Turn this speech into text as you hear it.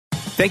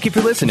Thank you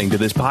for listening to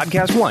this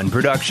Podcast One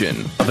production.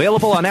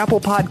 Available on Apple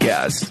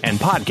Podcasts and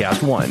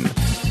Podcast One.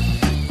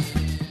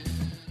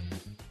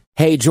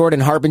 Hey, Jordan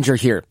Harbinger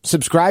here.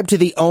 Subscribe to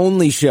the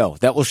only show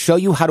that will show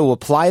you how to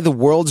apply the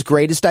world's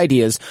greatest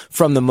ideas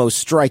from the most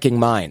striking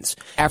minds.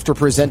 After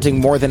presenting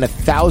more than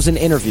 1,000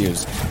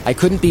 interviews, I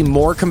couldn't be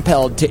more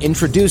compelled to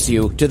introduce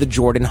you to the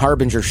Jordan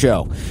Harbinger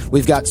Show.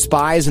 We've got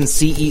spies and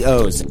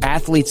CEOs,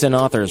 athletes and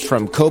authors,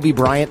 from Kobe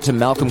Bryant to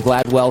Malcolm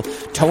Gladwell,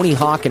 Tony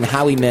Hawk and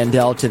Howie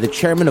Mandel, to the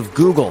chairman of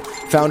Google,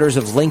 founders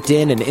of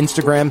LinkedIn and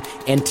Instagram,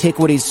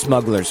 antiquities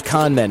smugglers,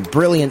 con men,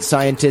 brilliant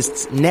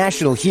scientists,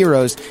 national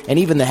heroes, and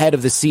even the head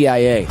of the CIA.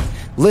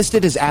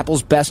 Listed as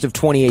Apple's Best of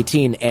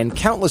 2018 and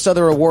countless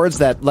other awards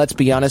that, let's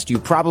be honest, you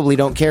probably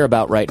don't care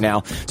about right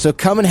now. So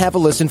come and have a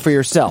listen for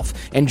yourself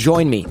and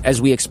join me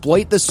as we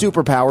exploit the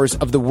superpowers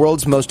of the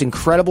world's most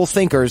incredible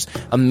thinkers,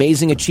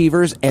 amazing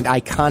achievers, and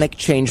iconic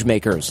change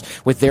makers,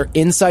 with their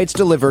insights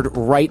delivered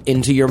right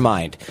into your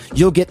mind.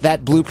 You'll get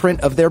that blueprint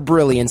of their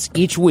brilliance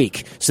each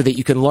week so that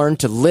you can learn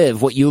to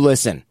live what you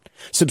listen.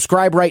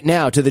 Subscribe right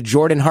now to The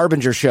Jordan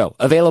Harbinger Show,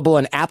 available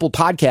on Apple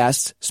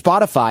Podcasts,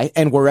 Spotify,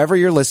 and wherever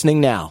you're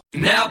listening now.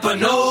 Napa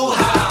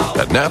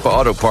know-how. At Napa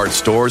Auto Parts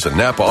stores and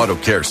Napa Auto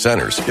Care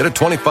centers, get a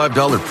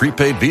 $25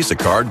 prepaid Visa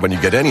card when you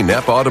get any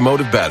Napa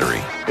Automotive battery.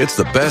 It's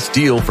the best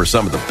deal for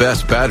some of the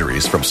best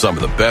batteries from some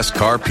of the best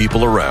car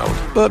people around.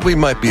 But we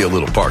might be a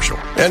little partial.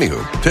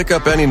 Anywho, pick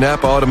up any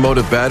Napa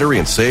Automotive battery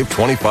and save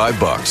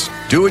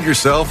 $25. Do it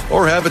yourself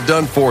or have it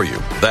done for you.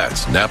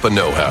 That's Napa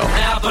know-how.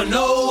 Napa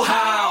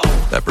know-how.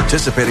 At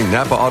participating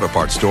Napa Auto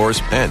Parts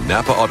stores and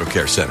Napa Auto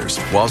Care centers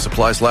while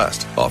supplies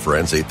last. Offer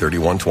ends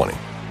 8/31/20.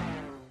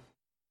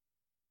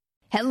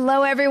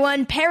 Hello,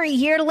 everyone. Perry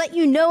here to let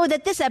you know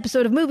that this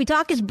episode of Movie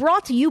Talk is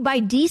brought to you by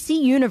DC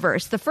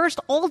Universe, the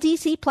first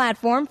all-DC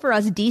platform for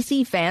us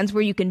DC fans,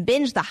 where you can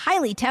binge the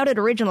highly touted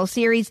original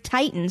series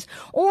Titans,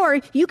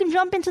 or you can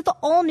jump into the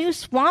all-new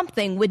Swamp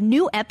Thing with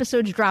new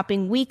episodes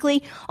dropping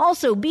weekly.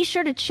 Also, be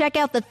sure to check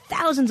out the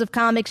thousands of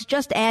comics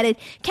just added,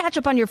 catch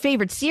up on your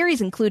favorite series,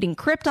 including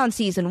Krypton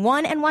Season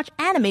 1, and watch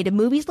animated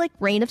movies like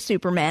Reign of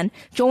Superman.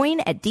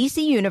 Join at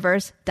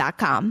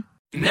DCUniverse.com.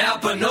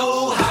 Napa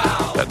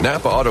know-how. At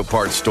Napa Auto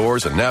Parts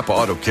stores and Napa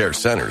Auto Care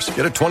centers,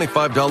 get a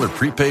 $25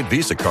 prepaid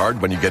Visa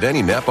card when you get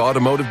any Napa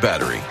Automotive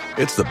battery.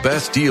 It's the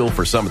best deal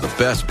for some of the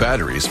best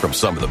batteries from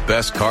some of the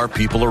best car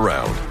people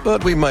around.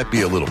 But we might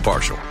be a little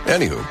partial.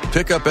 Anywho,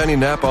 pick up any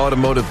Napa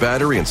Automotive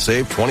battery and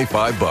save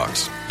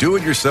 $25. Do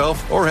it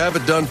yourself or have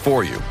it done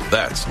for you.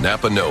 That's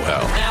Napa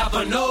know-how.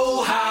 Napa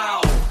know-how.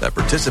 At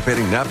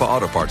participating Napa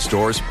Auto Parts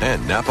stores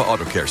and Napa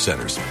Auto Care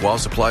centers while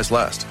supplies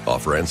last.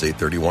 Offer ends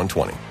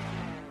 8/31/20.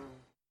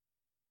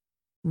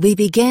 We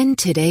begin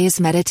today's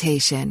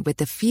meditation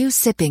with a few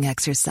sipping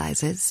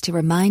exercises to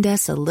remind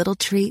us a little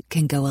treat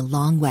can go a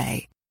long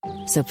way.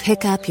 So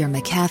pick up your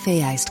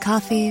McCafe iced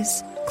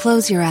coffees,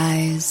 close your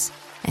eyes,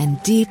 and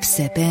deep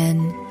sip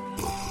in.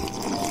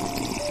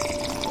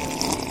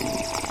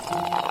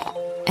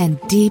 And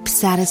deep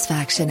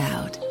satisfaction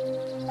out.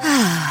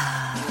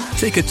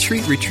 Take a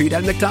treat retreat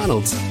at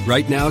McDonald's.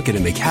 Right now, get a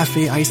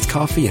McCafe iced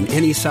coffee in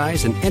any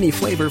size and any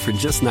flavor for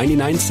just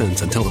 99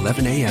 cents until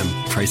 11 a.m.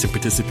 Price of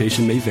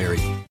participation may vary.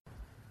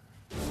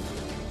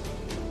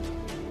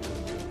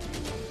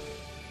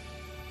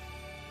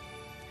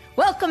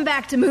 Welcome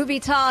back to Movie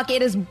Talk.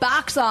 It is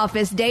box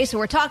office day, so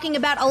we're talking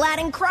about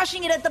Aladdin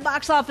crushing it at the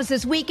box office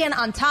this weekend.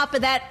 On top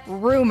of that,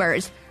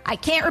 rumors. I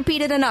can't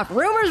repeat it enough.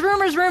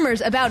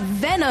 Rumors about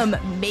Venom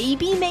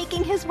maybe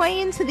making his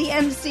way into the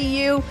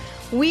MCU.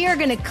 We are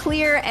going to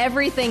clear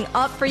everything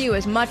up for you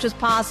as much as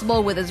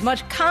possible with as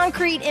much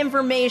concrete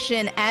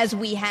information as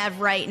we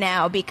have right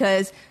now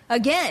because,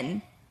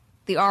 again,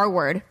 the R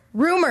word,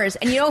 rumors.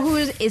 And you know who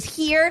is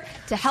here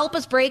to help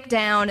us break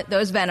down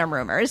those Venom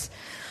rumors?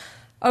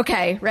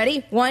 Okay,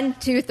 ready? 1,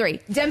 2, 3.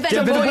 Dem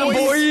Venom boys!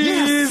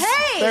 Yes.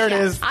 Hey! There it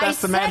is. That's I the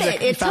said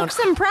magic. it took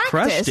some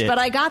practice, but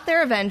I got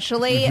there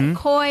eventually.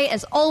 Coy,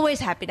 as always,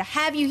 happy to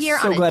have you here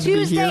on a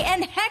Tuesday.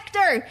 And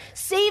Hector,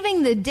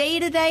 saving the day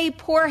today.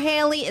 Poor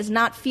Haley is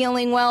not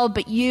feeling well,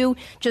 but you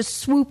just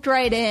swooped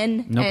right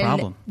in. No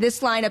problem. This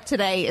lineup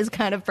today is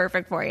kind of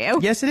perfect for you.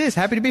 Yes, it is.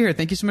 Happy to be here.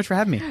 Thank you so much for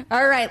having me.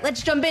 All right,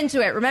 let's jump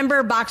into it.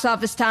 Remember, box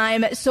office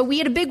time. So we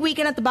had a big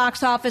weekend at the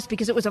box office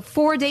because it was a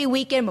 4-day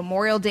weekend,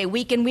 Memorial Day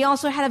weekend. We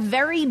also had a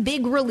very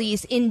big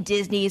release in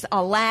Disney's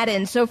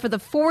Aladdin. So for the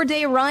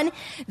 4-day run,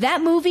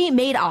 that movie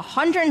made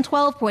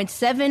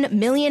 $112.7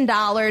 million,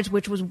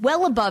 which was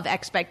well above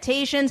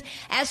expectations.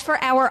 As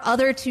for our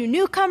other two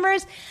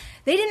newcomers,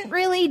 they didn't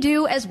really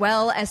do as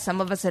well as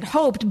some of us had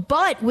hoped,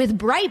 but with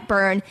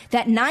Brightburn,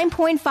 that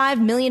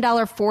 $9.5 million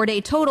 4-day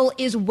total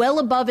is well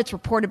above its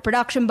reported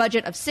production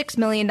budget of $6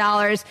 million.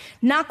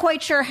 Not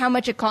quite sure how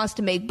much it cost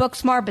to make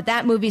Booksmart, but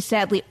that movie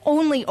sadly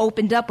only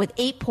opened up with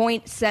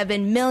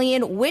 $8.7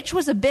 million, which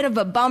was a bit of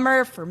a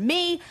bummer for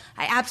me.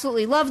 I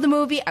absolutely love the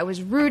movie. I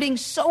was rooting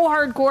so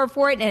hardcore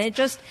for it, and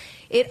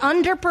It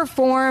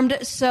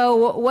underperformed.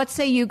 So what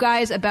say you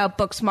guys about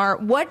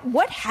Booksmart?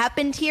 What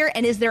happened here?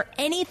 And is there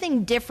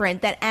anything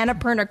different that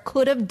Annapurna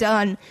could have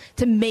done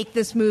to make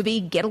this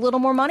movie get a little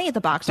more money at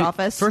the box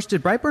office? First,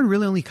 did Brightburn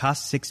really only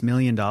cost $6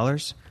 million?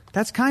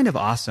 That's kind of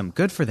awesome.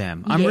 Good for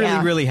them. I'm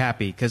really, really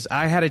happy because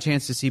I had a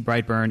chance to see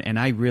Brightburn and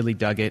I really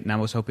dug it. And I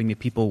was hoping that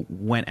people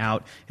went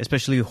out,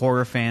 especially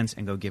horror fans,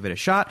 and go give it a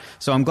shot.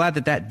 So I'm glad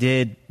that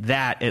did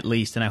that at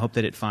least. And I hope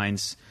that it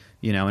finds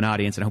an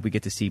audience, and I hope we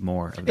get to see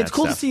more of that. It's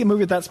cool stuff. to see a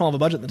movie with that small of a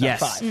budget in the top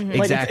 5. Mm-hmm. Like,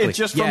 Exactly. It's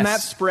just from that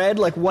spread,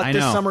 like what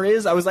this summer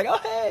is. I was like, oh,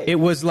 hey. It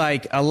was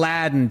like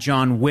Aladdin,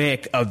 John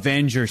Wick,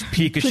 Avengers,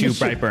 Pikachu,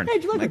 Brightburn. Hey,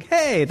 do you like it?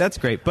 Hey, that's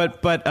great. But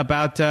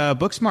about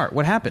Booksmart,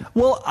 what happened?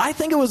 Well, I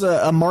think it was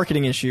a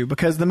marketing issue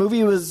because the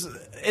movie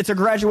it's a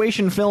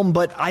graduation film,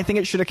 but I think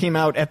it should have came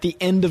out at the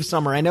end of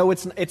summer. I know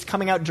it's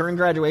coming out during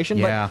graduation,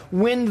 Yeah. but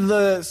when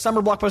the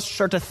summer blockbusters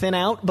start to thin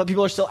out, but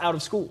people are still out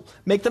of school,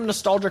 make them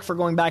nostalgic for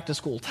going back to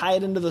school. Tie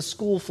it into the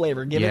school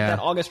flavor. Give it that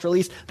August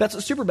release. That's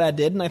what Superbad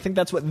did, and I think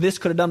that's what this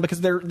could have done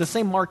because they're the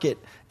same market.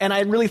 And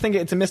I really think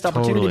it's a missed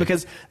opportunity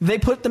because they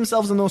put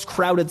themselves in the most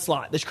crowded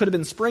slot. This could have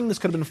been spring. This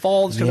could have been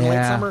fall. This could have been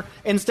late summer.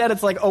 Instead,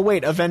 it's like, oh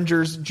wait,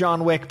 Avengers,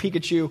 John Wick,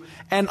 Pikachu,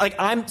 and like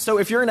so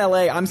if you're in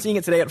LA, I'm seeing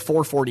it today at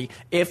 4:40.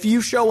 If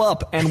you show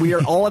up and we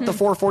are all at the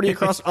 4:40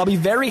 across, I'll be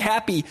very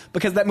happy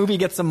because that movie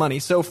gets some money.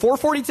 So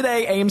 4:40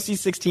 today, AMC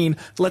 16.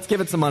 Let's give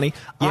it some money.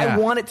 Yeah. I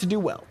want it to do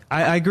well.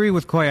 I agree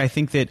with Coy. I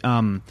think that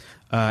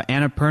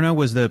Annapurna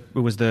was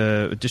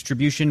the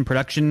distribution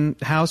production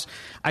house.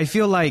 I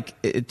feel like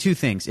two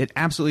things. It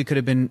absolutely could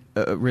have been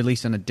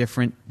released on a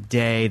different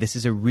day. This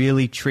is a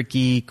really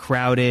tricky,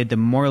 crowded. The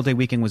Memorial Day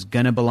weekend was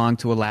gonna belong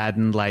to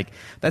Aladdin. Like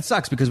that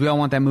sucks because we all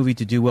want that movie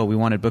to do well. We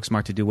wanted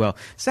Booksmart to do well.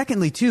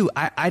 Secondly, too,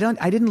 I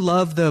didn't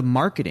love the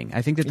marketing.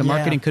 I think that the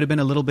marketing could have been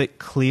a little bit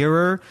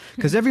clearer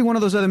because every one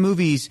of those other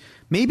movies,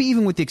 maybe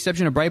even with the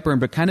exception of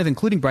Brightburn, but kind of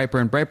including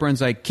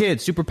Brightburn's like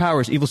kids,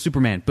 superpowers, evil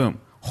Superman,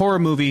 boom. Horror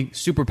movie,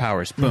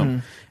 superpowers, boom. Mm-hmm.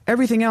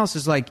 Everything else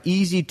is like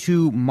easy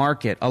to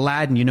market.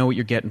 Aladdin, you know what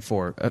you're getting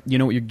for. You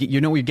know what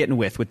you're getting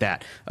with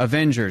that.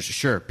 Avengers,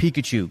 sure.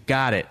 Pikachu,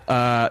 got it.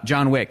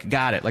 John Wick,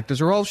 got it. Like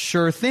those are all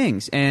sure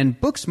things. And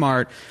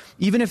Booksmart,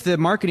 even if the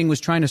marketing was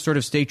trying to sort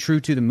of stay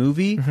true to the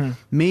movie,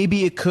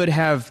 maybe it could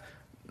have,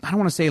 I don't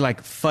want to say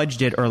like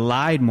fudged it or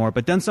lied more,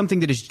 but done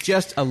something that is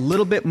just a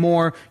little bit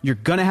more. You're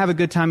gonna have a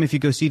good time if you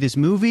go see this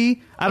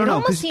movie. I don't know.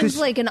 It almost seems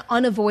like an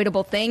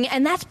unavoidable thing,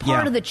 and that's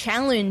part of the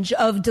challenge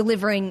of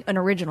delivering an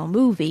original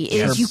movie.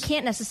 Is you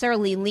can't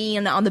necessarily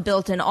lean on the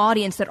built-in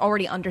audience that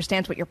already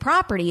understands what your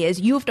property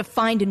is. You have to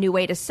find a new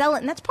way to sell it,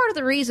 and that's part of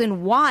the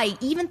reason why,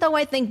 even though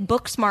I think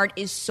Booksmart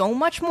is so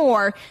much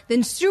more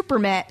than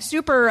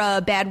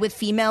Superbad with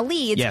female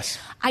leads,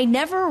 I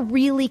never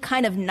really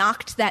kind of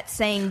knocked that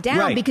saying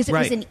down because it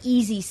was an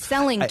easy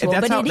selling tool,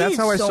 but it is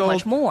so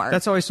much more.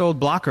 That's how I sold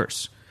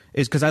Blockers.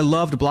 Is because I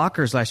loved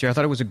Blockers last year. I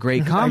thought it was a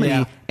great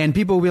comedy. And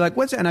people will be like,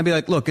 what's it? And I'd be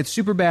like, look, it's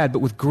Superbad, but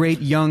with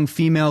great young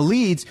female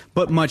leads,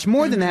 but much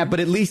more than that. But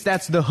at least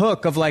that's the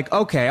hook of like,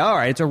 okay, all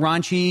right, it's a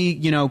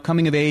raunchy,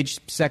 coming of age,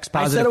 sex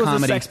positive comedy. I said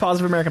it was a sex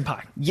positive American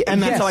Pie. And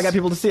that's how I got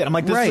people to see it. I'm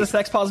like, this is a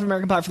sex positive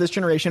American Pie for this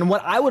generation. And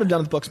what I would have done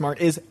with Booksmart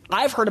is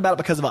I've heard about it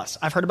because of us.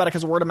 I've heard about it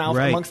because of word of mouth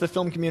amongst the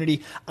film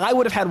community. I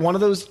would have had one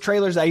of those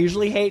trailers I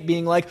usually hate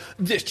being like,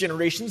 this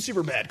generation's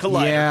Superbad,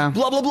 Collider,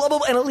 blah, blah, blah, blah.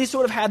 And at least it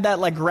would have had that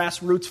like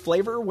grassroots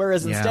flavor,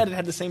 whereas instead it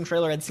had the same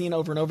trailer I'd seen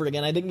over and over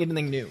again. I didn't get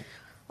anything new.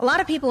 A lot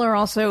of people are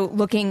also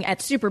looking at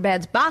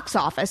Superbad's box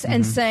office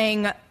and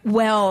saying,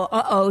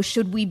 well,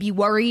 should we be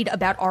worried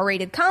about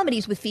R-rated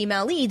comedies with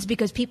female leads?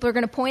 Because people are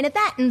going to point at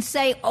that and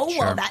say,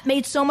 well, that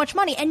made so much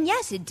money. And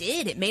yes, it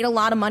did. It made a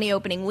lot of money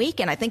opening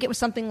weekend. I think it was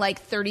something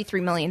like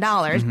 $33 million.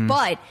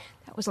 But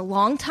that was a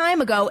long time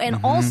ago.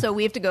 And also,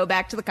 we have to go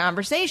back to the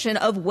conversation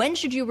of when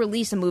should you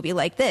release a movie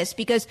like this?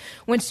 Because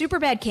when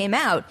Superbad came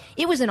out,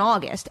 it was in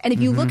August. And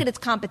if you look at its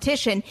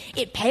competition,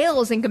 it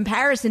pales in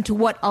comparison to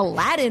what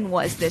Aladdin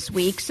was this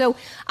week. So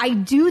I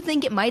do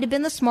think it might have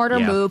been the smarter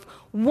move.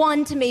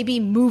 One, to maybe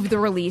move the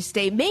release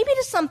date, maybe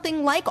to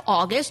something like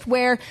August,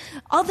 where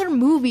other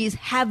movies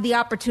have the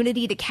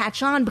opportunity to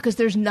catch on because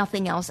there's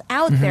nothing else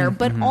out there.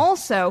 But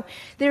also,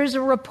 there's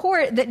a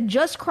report that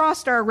just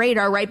crossed our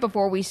radar right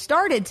before we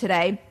started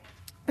today.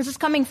 This is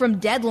coming from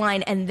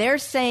Deadline, and they're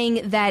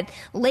saying that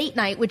Late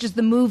Night, which is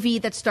the movie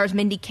that stars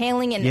Mindy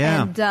Kaling and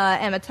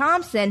Emma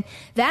Thompson,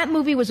 that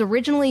movie was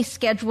originally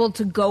scheduled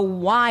to go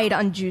wide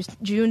on June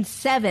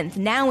 7th.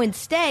 Now,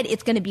 instead,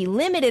 it's going to be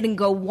limited and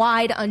go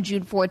wide on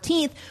June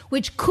 14th,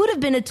 which could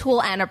have been a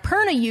tool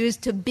Annapurna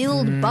used to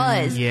build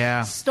buzz.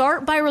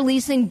 Start by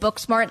releasing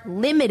Booksmart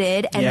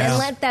limited, and then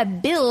let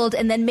that build,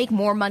 and then make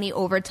more money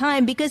over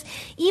time. Because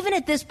even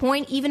at this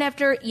point, even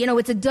after,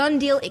 it's a done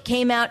deal, it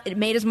came out, it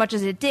made as much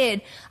as it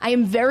did, I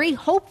am very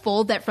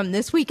hopeful that from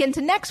this weekend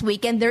to next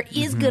weekend, there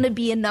is going to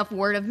be enough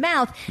word of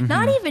mouth,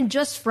 not even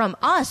just from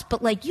us,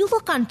 but like you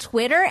look on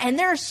Twitter and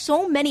there are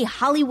so many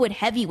Hollywood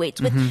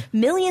heavyweights with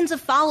millions of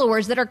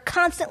followers that are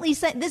constantly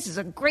saying, this is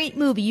a great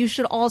movie, you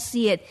should all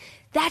see it.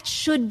 that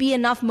should be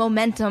enough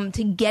momentum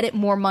to get it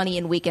more money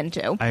in weekend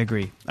 2. I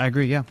agree,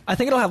 yeah. I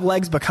think it'll have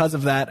legs because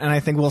of that, and I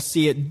think we'll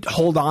see it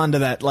hold on to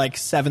that like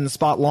 7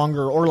 spot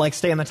longer, or like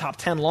stay in the top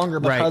 10 longer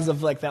because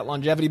of like that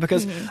longevity.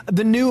 Because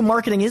the new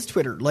marketing is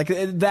Twitter. Like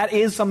that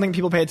is something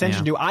people pay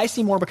attention to. I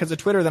see more because of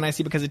Twitter than I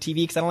see because of TV,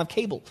 because I don't have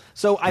cable.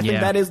 So I think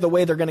that is the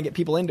way they're going to get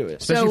people into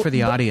it. Especially for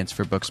the audience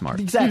for Booksmart.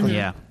 Exactly.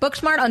 Yeah.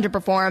 Booksmart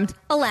underperformed.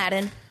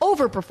 Aladdin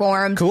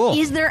overperformed. Cool.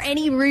 Is there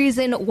any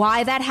reason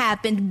why that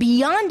happened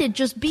beyond it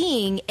just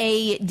being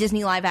a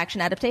Disney live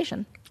action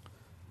adaptation?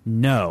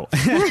 No.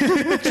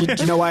 Do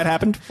you know why it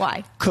happened?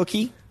 Why?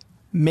 Cookie,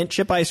 mint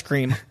chip ice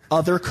cream,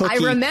 other cookie.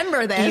 I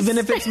remember this. Even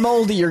if it's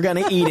moldy, you're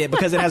going to eat it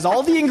because it has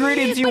all the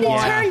ingredients you want.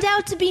 want. But it turned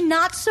out to be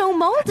not so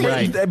moldy.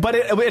 Right. But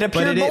it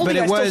appeared moldy. But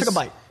it was, I still took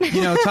a bite.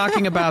 You know,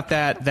 talking about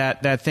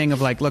that thing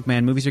of like, look,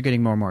 man, movies are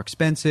getting more and more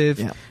expensive.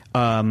 Yeah.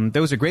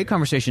 There was a great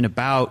conversation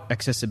about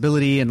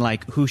accessibility and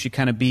like who should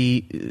kind of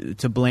be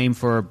to blame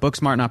for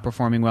Booksmart not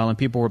performing well, and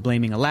people were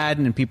blaming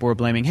Aladdin, and people were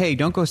blaming, hey,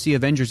 don't go see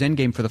Avengers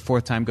Endgame for the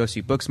 4th time, go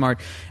see Booksmart.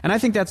 And I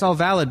think that's all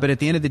valid, but at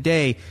the end of the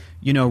day,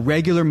 you know,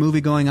 regular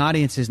movie-going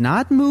audiences,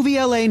 not movie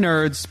LA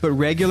nerds, but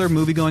regular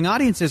movie-going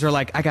audiences are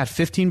like, I got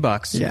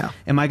 $15. Yeah.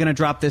 Am I going to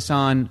drop this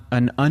on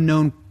an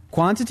unknown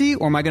quantity,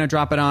 or am I going to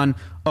drop it on,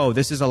 oh,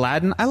 this is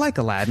Aladdin? I like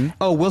Aladdin.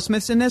 Oh, Will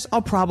Smith's in this?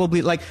 I'll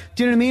probably like.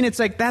 Do you know what I mean? It's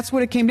like that's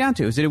what it came down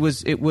to. Is that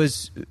it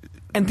was.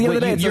 And the other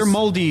day, your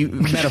moldy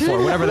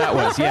metaphor, whatever that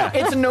was, yeah.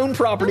 It's a known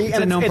property, it's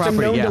a known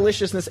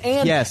deliciousness,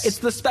 and it's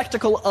the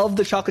spectacle of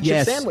the chocolate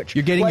chip sandwich.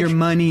 You're getting your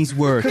money's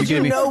worth.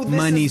 You're getting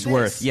money's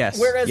worth. Yes.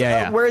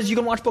 Whereas you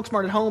can watch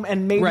Booksmart at home,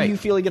 and maybe you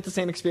feel you get the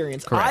same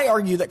experience. Correct. I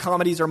argue that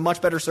comedies are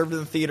much better served in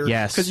the theater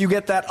because you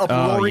get that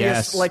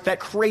uproarious, like that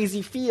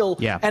crazy feel.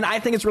 Yeah. And I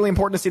think it's really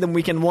important to see them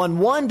weekend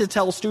one to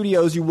tell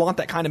studios you want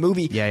that kind of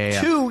movie.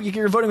 Two,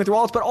 you're voting with your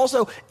wallets, but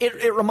also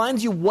it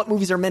reminds you what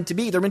movies are meant to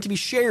be. They're meant to be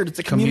shared. It's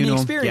a community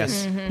experience.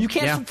 Yes. You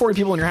can't have 40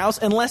 people in your house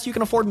unless you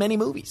can afford many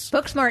movies.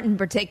 Booksmart in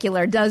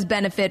particular does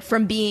benefit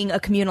from being a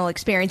communal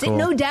experience. Cool. It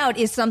no doubt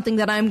is something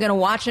that I'm going to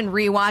watch and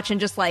rewatch and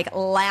just like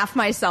laugh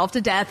myself to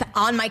death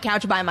on my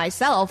couch by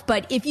myself.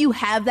 But if you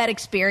have that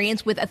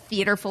experience with a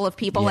theater full of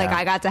people like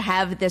I got to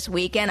have this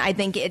weekend, I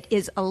think it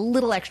is a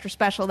little extra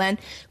special then.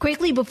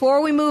 Quickly,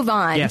 before we move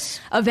on,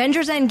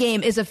 Avengers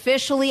Endgame is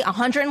officially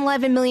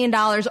 $111 million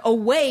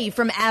away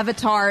from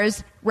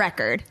Avatar's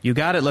record. You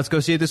got it. Let's go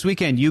see it this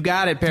weekend. You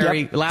got it,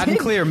 Perry. Loud and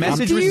clear.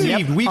 Message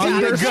received. We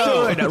gotta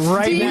go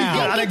right now.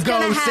 Gotta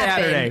go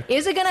Saturday.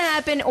 Is it going to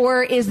happen,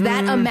 or is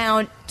that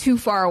amount too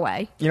far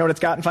away? You know what it's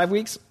got in 5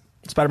 weeks?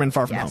 Spider-Man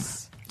Far From Home.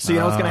 So you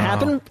know what's going to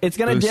happen? It's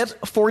going to dip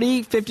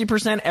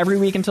 40-50% every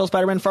week until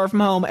Spider-Man Far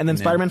From Home, and then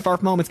Spider-Man Far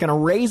From Home, it's going to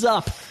raise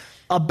up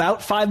about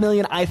 $5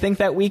 million, I think,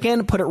 that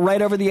weekend. Put it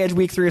right over the edge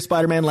week 3 of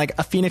Spider-Man, like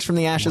a phoenix from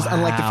the ashes,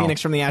 unlike the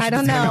phoenix from the ashes. I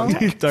don't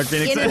know. Dark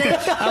Phoenix.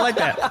 I like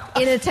that.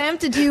 In an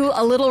attempt to do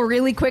a little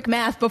really quick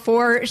math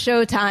before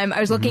showtime,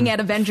 I was looking at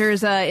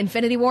Avengers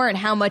Infinity War and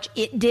how much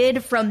it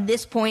did from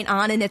this point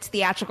on in its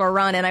theatrical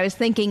run, and I was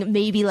thinking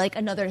maybe like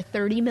another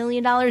 $30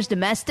 million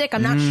domestic.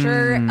 I'm not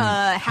sure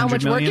how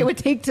much work it would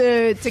take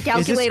to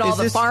calculate all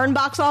the foreign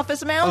box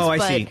office amounts. Oh, I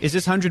see. Is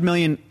this $100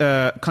 million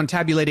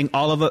contabulating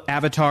all of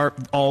Avatar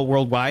all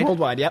worldwide?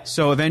 Worldwide, yep.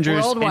 So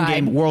Avengers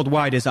Endgame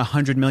worldwide is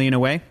 $100 million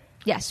away?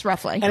 Yes,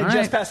 roughly. And it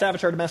just passed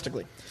Avatar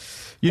domestically.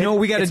 You know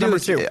what we got to do?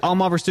 Is, all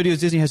Marvel Studios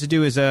Disney has to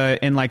do is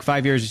in like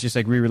 5 years, it's just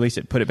like re-release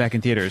it, put it back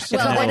in theaters. Well,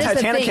 that is the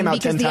thing,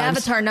 because the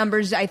Avatar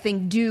numbers, I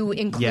think, do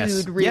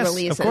include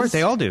re-releases. Yes, of course,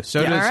 they all do.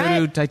 So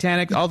do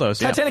Titanic, all those.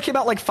 Titanic came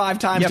out like 5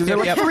 times. They're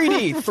like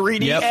 3D,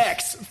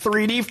 3DX,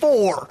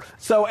 3D4.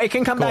 So it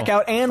can come back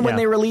out, and when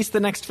they release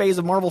the next phase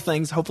of Marvel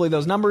things, hopefully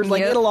those numbers,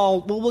 like it'll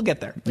all, we'll get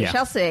there. We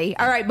shall see.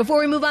 All right, before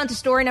we move on to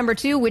story number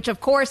 2, which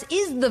of course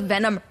is the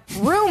Venom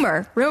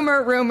rumor,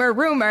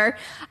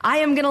 I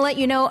am going to let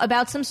you know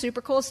about some super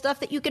cool stuff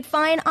that you could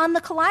find on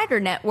the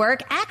Collider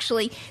Network.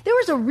 Actually, there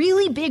was a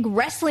really big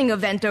wrestling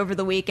event over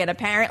the weekend,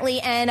 apparently,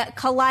 and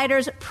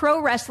Collider's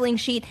Pro Wrestling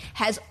Sheet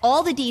has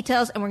all the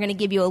details, and we're going to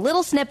give you a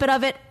little snippet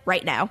of it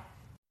right now.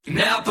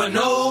 Napa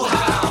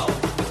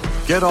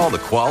know-how. Get all the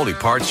quality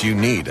parts you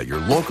need at your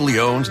locally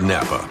owned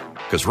Napa.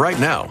 Because right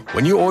now,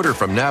 when you order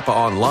from Napa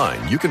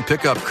online, you can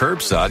pick up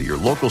curbside at your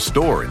local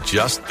store in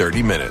just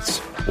 30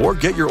 minutes. Or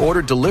get your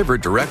order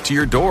delivered direct to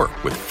your door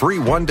with free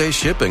one-day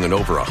shipping and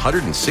over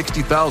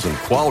 160,000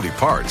 quality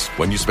parts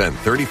when you spend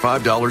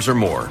 $35 or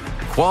more.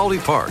 Quality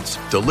parts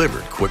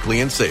delivered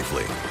quickly and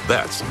safely.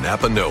 That's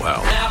Napa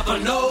know-how. Napa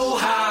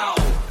know-how.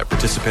 At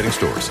participating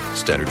stores,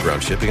 standard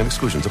ground shipping and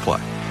exclusions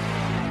apply.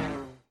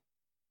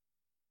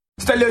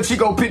 It's that little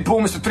Chico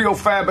Pitbull, Mr.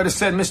 305, better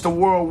said Mr.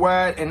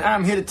 Worldwide, and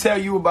I'm here to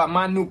tell you about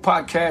my new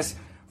podcast,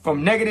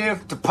 From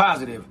Negative to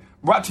Positive,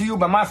 brought to you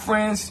by my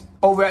friends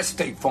over at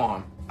State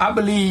Farm. I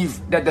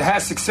believe that to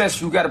have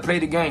success, you got to play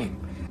the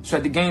game, so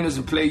that the game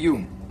doesn't play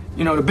you.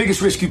 You know, the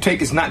biggest risk you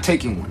take is not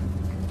taking one.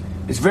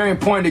 It's very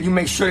important that you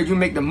make sure that you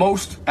make the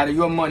most out of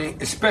your money,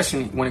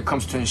 especially when it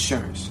comes to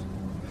insurance.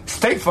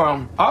 State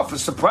Farm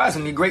offers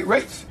surprisingly great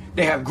rates.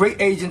 They have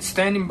great agents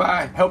standing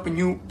by helping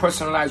you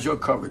personalize your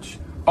coverage.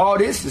 All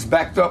this is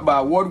backed up by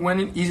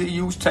award-winning,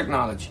 easy-to-use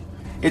technology.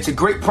 It's a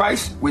great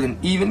price with an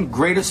even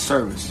greater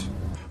service.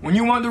 When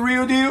you want the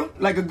real deal,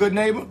 like a good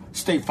neighbor,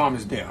 State Farm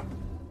is there.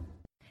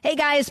 Hey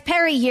guys,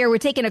 Perry here. We're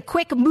taking a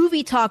quick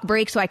movie talk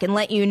break so I can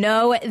let you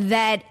know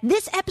that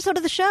this episode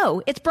of the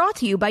show, it's brought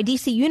to you by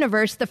DC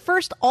Universe, the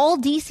first all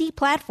DC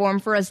platform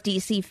for us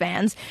DC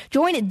fans.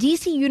 Join at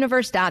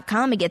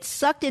DCUniverse.com and get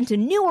sucked into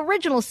new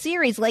original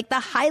series like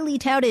the highly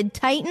touted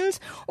Titans,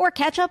 or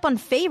catch up on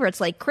favorites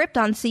like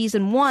Krypton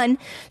Season 1.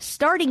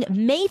 Starting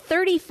May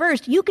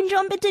 31st, you can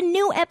jump into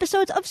new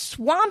episodes of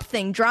Swamp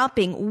Thing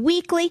dropping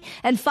weekly,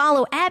 and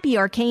follow Abby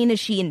Arcane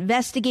as she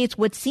investigates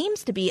what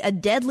seems to be a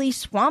deadly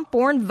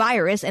swamp-borne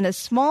virus in a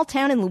small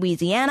town in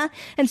Louisiana,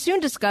 and soon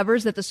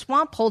discovers that the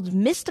swamp holds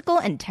mystical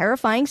and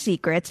terrifying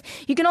secrets.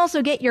 You can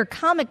also get your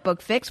comic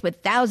book fix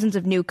with thousands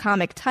of new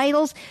comic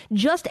titles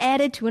just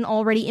added to an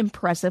already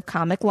impressive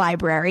comic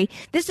library.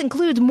 This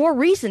includes more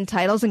recent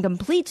titles and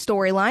complete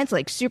storylines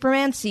like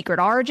Superman Secret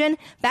Origin,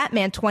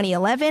 Batman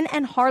 2011,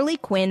 and Harley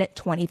Quinn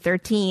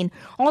 2013.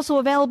 Also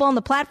available on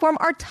the platform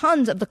are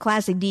tons of the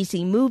classic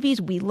DC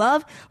movies we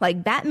love,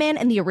 like Batman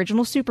and the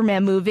original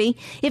Superman movie.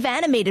 If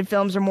animated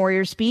films are more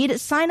your speed,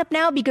 sign up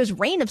now because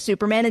Reign of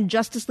Superman and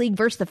Justice League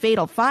vs. the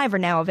Fatal 5 are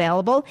now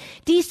available.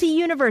 DC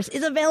Universe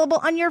is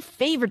available on your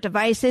favorite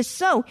devices,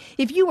 so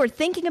if you were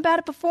thinking about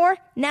it before,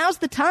 now's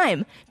the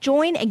time.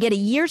 Join and get a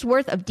year's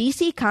worth of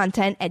DC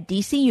content at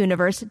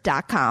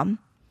DCUniverse.com.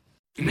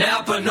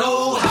 Napa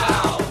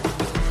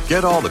know-how.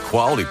 Get all the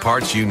quality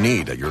parts you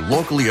need at your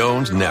locally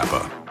owned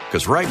Napa.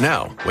 Because right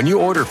now, when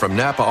you order from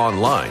Napa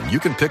online, you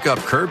can pick up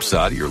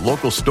curbside at your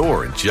local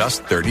store in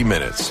just 30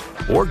 minutes.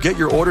 Or get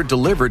your order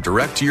delivered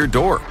direct to your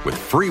door with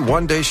free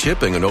one-day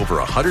shipping and over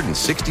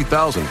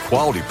 160,000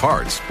 quality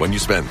parts when you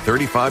spend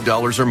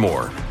 $35 or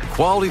more.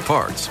 Quality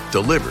parts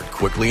delivered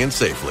quickly and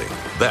safely.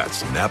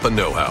 That's Napa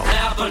know-how.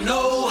 Napa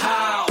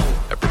know-how.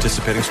 At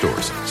participating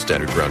stores,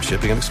 standard ground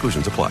shipping and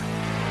exclusions apply.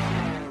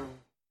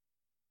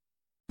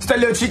 It's that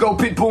little Chico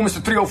Pitbull,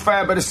 Mr.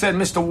 305, better said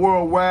Mr.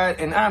 Worldwide,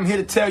 and I'm here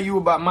to tell you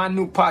about my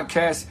new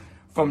podcast,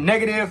 From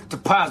Negative to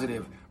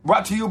Positive,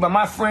 brought to you by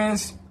my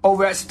friends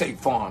over at State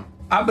Farm.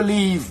 I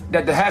believe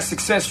that to have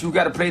success, you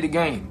got to play the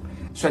game,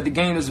 so that the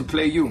game doesn't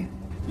play you.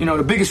 You know,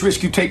 the biggest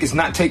risk you take is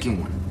not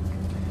taking one.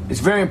 It's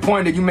very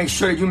important that you make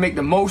sure that you make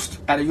the most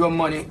out of your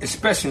money,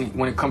 especially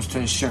when it comes to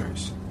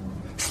insurance.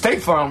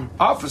 State Farm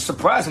offers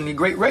surprisingly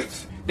great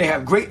rates. They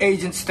have great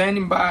agents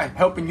standing by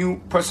helping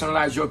you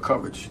personalize your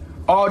coverage.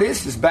 All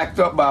this is backed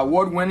up by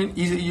award-winning,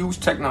 easy-to-use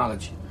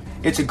technology.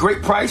 It's a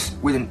great price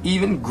with an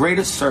even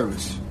greater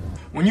service.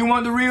 When you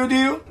want the real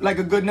deal, like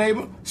a good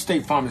neighbor,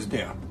 State Farm is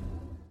there.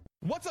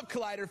 What's up,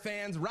 Collider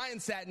fans?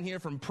 Ryan Satin here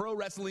from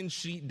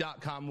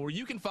ProWrestlingSheet.com, where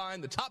you can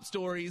find the top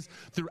stories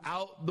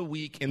throughout the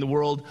week in the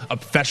world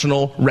of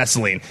professional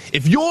wrestling.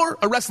 If you're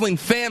a wrestling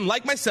fan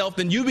like myself,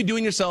 then you'd be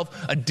doing yourself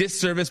a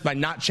disservice by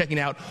not checking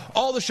out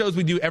all the shows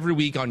we do every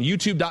week on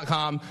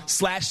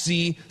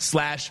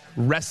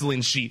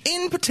YouTube.com/C/Wrestling Sheet.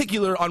 In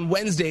particular, on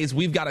Wednesdays,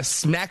 we've got a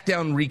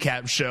SmackDown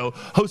recap show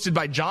hosted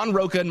by John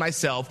Roca and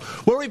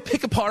myself, where we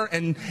pick apart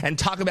and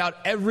talk about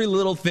every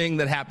little thing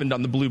that happened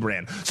on the Blue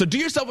Brand. So do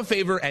yourself a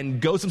favor and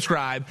go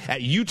subscribe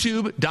at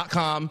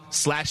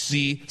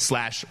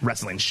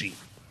youtube.com/C/Wrestling Sheet.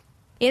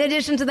 In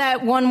addition to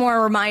that, one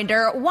more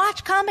reminder,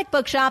 watch Comic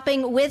Book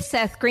Shopping with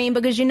Seth Green,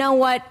 because you know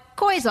what?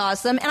 Koi's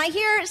awesome, and I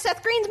hear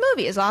Seth Green's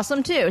movie is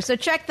awesome too. So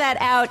check that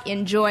out.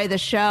 Enjoy the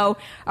show.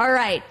 All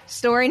right,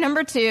 story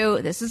number 2.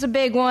 This is a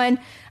big one.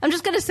 I'm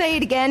just going to say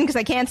it again because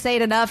I can't say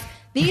it enough.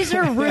 These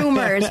are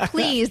rumors.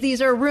 Please,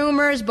 these are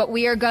rumors, but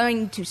we are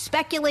going to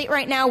speculate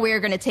right now. We are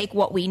going to take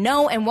what we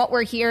know and what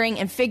we're hearing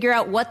and figure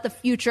out what the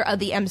future of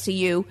the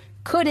MCU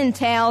could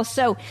entail.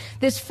 So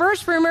this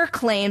first rumor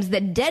claims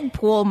that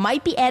Deadpool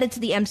might be added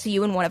to the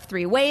MCU in one of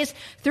 3 ways: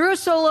 through a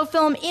solo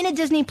film, in a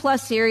Disney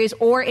Plus series,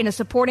 or in a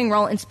supporting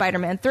role in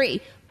Spider-Man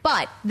 3.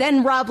 But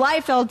then Rob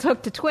Liefeld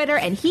took to Twitter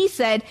and he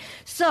said,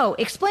 "So,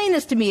 explain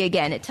this to me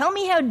again. Tell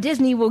me how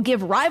Disney will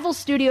give rival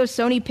studio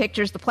Sony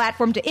Pictures the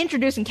platform to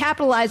introduce and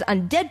capitalize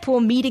on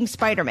Deadpool meeting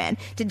Spider-Man.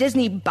 Did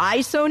Disney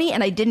buy Sony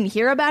and I didn't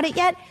hear about it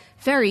yet?"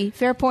 Very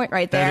fair point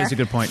right there. That is a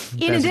good point.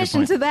 In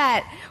addition to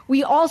that,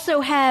 we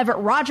also have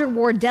Roger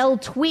Wardell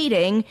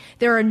tweeting,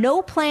 "There are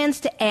no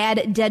plans to add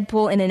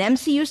Deadpool in an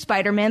MCU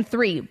Spider-Man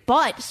 3,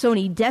 but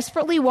Sony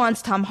desperately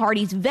wants Tom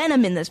Hardy's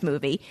Venom in this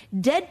movie.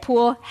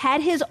 Deadpool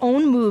had his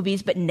own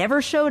movies but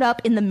never showed up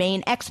in the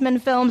main X-Men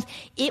films.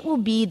 It will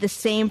be the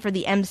same for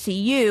the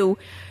MCU."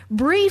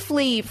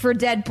 Briefly for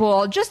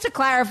Deadpool, just to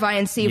clarify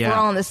and see if we're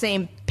all on the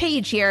same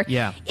page here,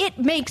 it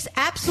makes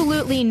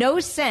absolutely no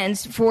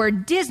sense for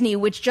Disney,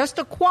 which just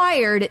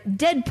acquired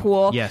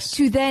Deadpool,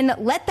 to then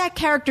let that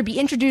character be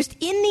introduced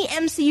in the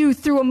MCU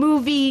through a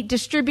movie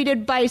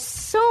distributed by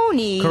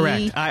Sony.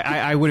 Correct.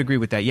 I would agree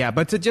with that. Yeah,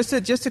 but just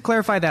to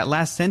clarify that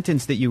last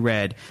sentence that you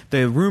read,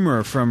 the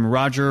rumor from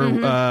Roger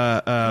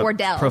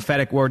Wardell.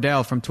 Prophetic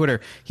Wardell from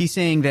Twitter, he's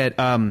saying that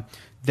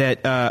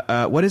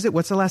that what is it?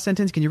 What's the last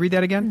sentence? Can you read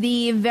that again?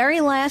 The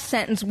very last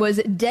sentence was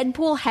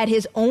Deadpool had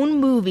his own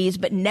movies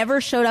but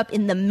never showed up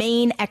in the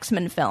main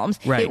X-Men films.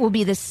 Right. It will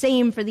be the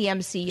same for the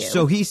MCU.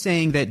 So he's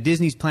saying that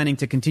Disney's planning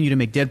to continue to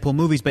make Deadpool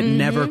movies but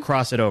never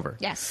cross it over.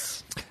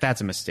 Yes.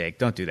 That's a mistake.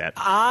 Don't do that.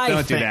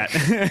 I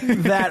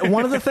think that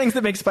one of the things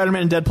that makes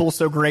Spider-Man and Deadpool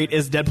so great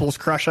is Deadpool's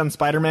crush on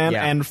Spider-Man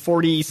and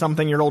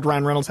 40-something-year-old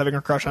Ryan Reynolds having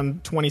a crush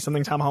on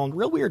 20-something Tom Holland.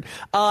 Real weird.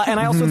 And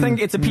I also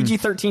think it's a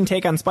PG-13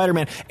 take on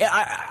Spider-Man.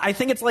 I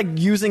think it's like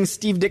using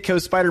Steve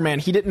Ditko's Spider-Man.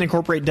 He didn't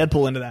incorporate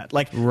Deadpool into that.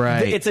 Like,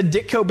 it's a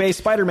Ditko-based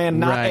Spider-Man,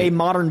 not a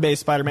modern-based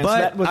Spider-Man. But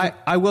so that was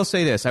I will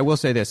say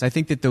this. I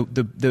think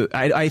that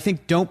I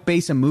think don't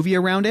base a movie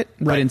around it,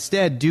 but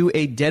instead do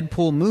a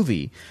Deadpool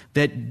movie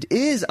that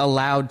is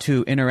allowed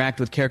to interact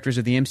with characters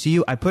of the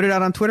MCU. I put it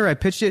out on Twitter. I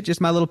pitched it, just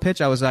my little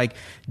pitch. I was like,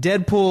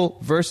 Deadpool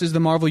versus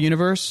the Marvel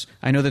Universe.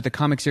 I know that the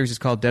comic series is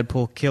called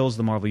Deadpool Kills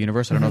the Marvel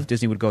Universe. I don't know if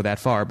Disney would go that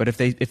far, but if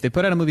they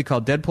put out a movie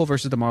called Deadpool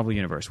versus the Marvel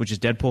Universe, which is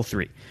Deadpool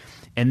 3,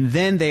 and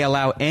then they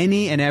allow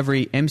any and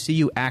every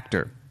MCU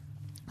actor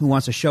who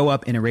wants to show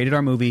up in a rated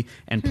R movie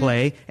and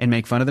play and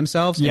make fun of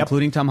themselves,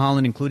 including Tom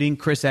Holland, including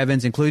Chris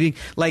Evans, including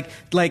like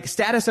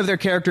status of their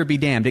character be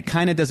damned. It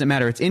kind of doesn't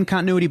matter. It's in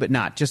continuity, but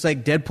not. Just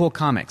like Deadpool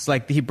comics.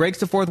 Like he breaks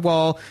the fourth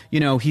wall,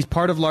 he's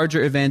part of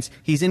larger events.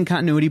 He's in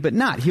continuity, but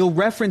not. He'll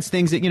reference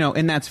things that,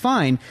 and that's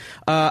fine.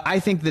 I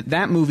think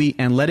that movie,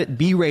 and let it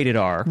be rated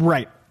R.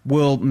 Right.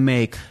 Will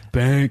make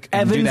bank.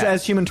 Evans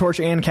as Human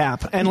Torch and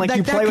Cap, and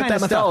you play with that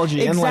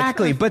mythology,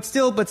 exactly. And but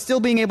still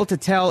being able to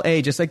tell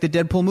just like the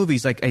Deadpool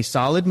movies, like a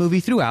solid movie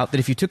throughout. That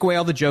if you took away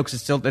all the jokes,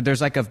 it's still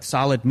there's like a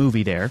solid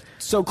movie there.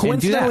 So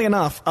coincidentally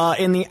enough,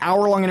 in the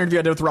hour-long interview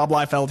I did with Rob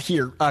Liefeld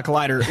here,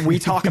 Collider, we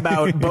talk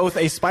about both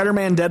a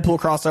Spider-Man Deadpool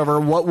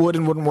crossover, what would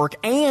and wouldn't work,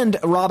 and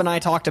Rob and I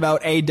talked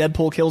about a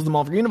Deadpool Kills the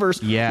Marvel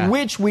Universe,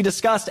 which we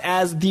discussed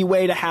as the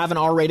way to have an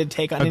R-rated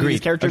take on any of these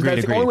characters.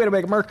 That's the only way to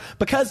make it work,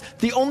 because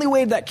the only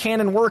way that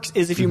canon works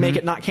is if you make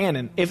it not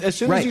canon. As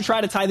soon as you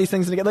try to tie these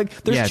things together,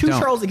 there's two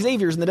Charles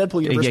Xaviers in the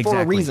Deadpool universe for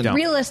a reason.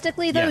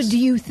 Realistically, though, do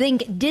you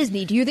think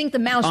the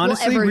mouse will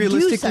ever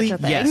do such a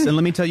thing? Yes, and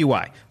let me tell you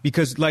why.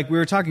 Because like we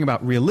were talking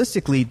about,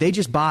 realistically, they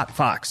just bought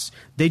Fox.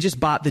 They just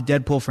bought the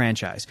Deadpool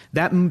franchise.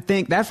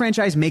 That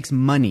franchise makes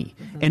money,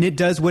 and it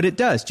does what it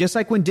does. Just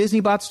like when Disney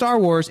bought Star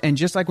Wars, and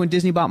just like when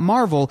Disney bought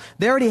Marvel,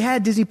 they already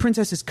had Disney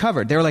princesses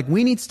covered. They were like,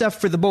 we need stuff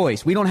for the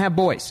boys. We don't have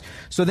boys.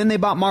 So then they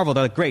bought Marvel.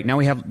 They're like, great, now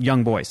we have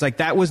young boys. Like,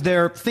 that was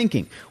their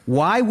thinking.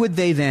 Why would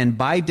they then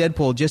buy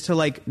Deadpool just to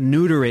like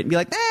neuter it and be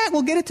like,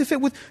 we'll get it to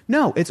fit with?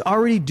 No, it's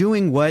already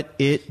doing what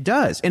it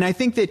does. And I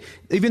think that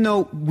even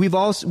though we've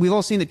all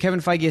seen that Kevin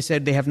Feige has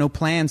said they have no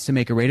plans to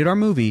make a rated R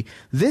movie,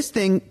 this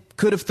thing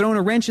could have thrown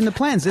a wrench in the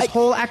plans. This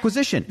whole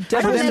acquisition.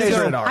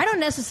 I don't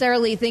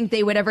necessarily think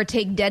they would ever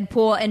take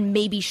Deadpool and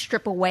maybe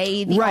strip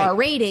away the R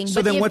rating.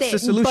 So then what's the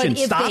solution?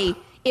 Stop?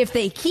 If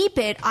they keep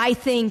it, I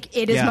think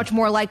it is much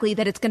more likely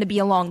that it's going to be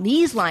along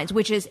these lines,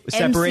 which is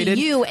separated.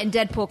 MCU and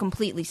Deadpool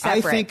completely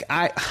separate. I think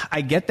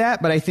I get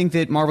that, but I think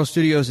that Marvel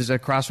Studios is at a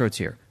crossroads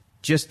here.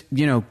 Just,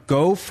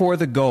 go for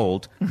the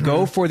gold.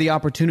 Go for the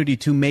opportunity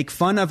to make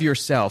fun of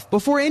yourself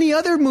before any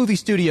other movie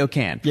studio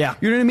can. Yeah.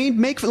 You know what I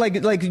mean? Make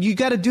like you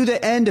got to do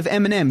the end of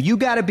Eminem. You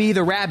got to be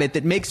the rabbit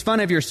that makes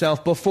fun of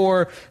yourself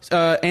before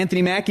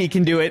Anthony Mackie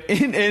can do it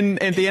in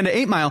at the end of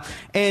 8 Mile.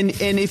 And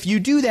if you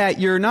do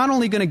that, you're not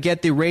only going to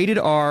get the rated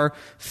R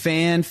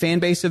fan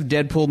base of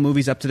Deadpool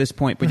movies up to this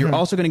point, but you're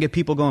also going to get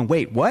people going,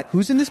 wait, what?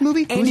 Who's in this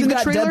movie? And Who's you've in the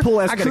got trailer?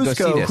 Deadpool as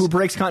Cusco, who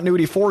breaks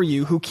continuity for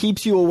you, who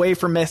keeps you away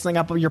from messing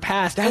up your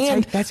past.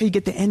 That's how you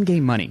get the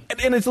Endgame money.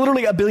 And it's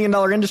literally $1 billion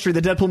industry,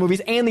 the Deadpool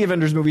movies and the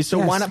Avengers movies, so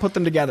why not put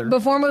them together?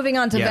 Before moving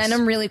on to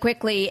Venom really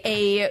quickly,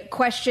 a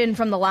question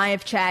from the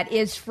live chat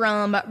is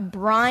from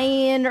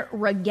Brian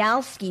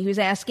Rogalski, who's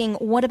asking,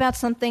 what about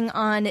something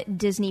on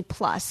Disney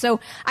Plus? So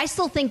I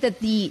still think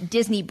that the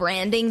Disney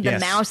branding, the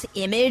mouse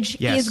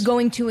image, is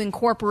going to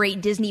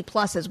incorporate Disney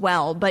Plus as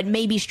well, but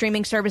maybe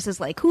streaming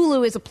services like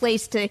Hulu is a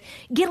place to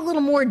get a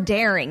little more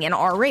daring and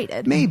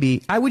R-rated.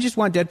 Maybe. I would just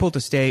want Deadpool to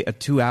stay a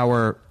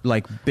 2-hour,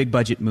 big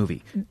budget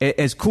movie.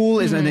 As cool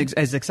as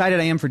as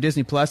excited I am for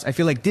Disney Plus, I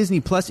feel like Disney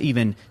Plus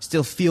even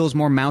still feels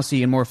more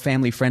mousy and more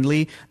family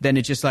friendly than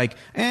it's just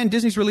and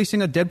Disney's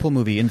releasing a Deadpool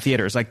movie in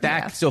theaters.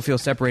 That still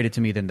feels separated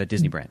to me than the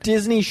Disney brand.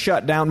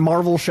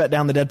 Marvel shut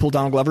down the Deadpool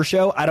Donald Glover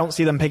show. I don't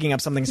see them picking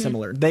up something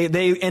similar.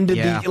 They ended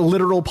the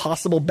literal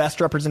possible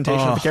best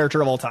representation of the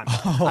character of all time.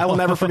 I will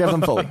never forgive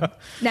them fully.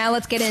 Now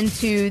let's get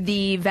into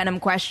the Venom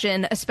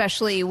question,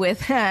 especially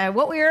with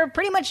what we were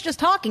pretty much just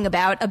talking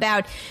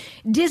about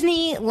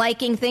Disney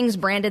liking things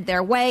branded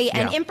their way,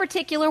 and in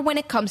particular when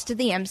it comes to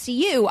the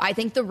MCU. I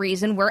think the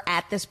reason we're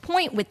at this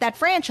point with that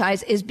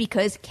franchise is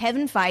because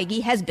Kevin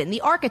Feige has been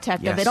the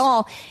architect of it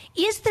all.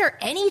 Is there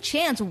any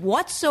chance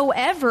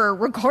whatsoever,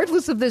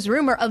 regardless of this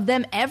rumor, of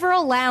them ever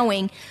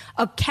allowing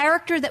a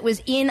character that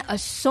was in a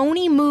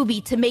Sony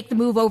movie to make the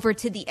move over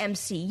to the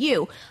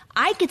MCU?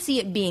 I could see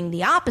it being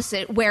the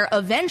opposite, where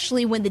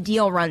eventually when the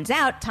deal runs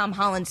out, Tom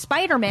Holland's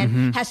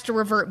Spider-Man has to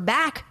revert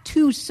back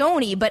to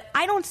Sony, but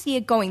I don't see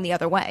it going the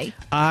other way.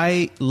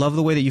 I love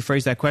the way that you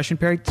phrased that question,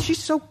 Perry.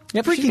 She's so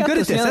freaking good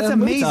at this. That's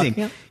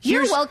amazing.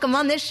 You're welcome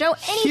on this show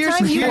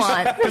anytime you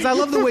want. Because I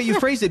love the way you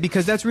phrased it,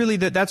 because that's really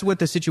that's what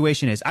the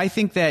situation is. I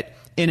think that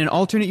in an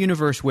alternate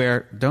universe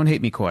where, don't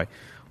hate me, Coy,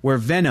 where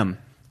Venom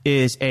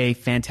is a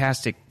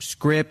fantastic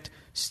script,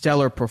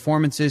 stellar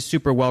performances,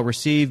 super well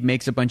received,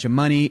 makes a bunch of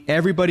money.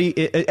 Everybody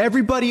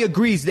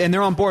agrees, and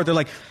they're on board. They're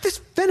like, this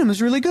Venom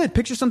is really good.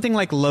 Picture something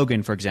like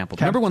Logan, for example.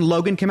 Okay. Remember when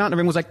Logan came out and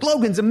everyone was like,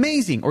 Logan's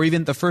amazing, or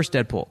even the first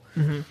Deadpool.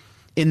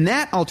 In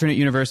that alternate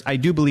universe, I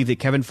do believe that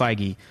Kevin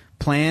Feige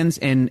plans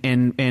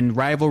and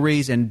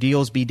rivalries and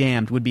deals be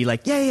damned would be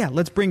like, yeah,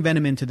 let's bring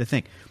Venom into the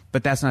thing.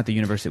 But that's not the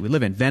universe that we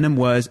live in. Venom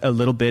was a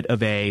little bit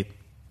of a,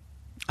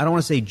 I don't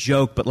want to say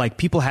joke, but like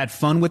people had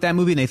fun with that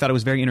movie and they thought it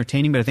was very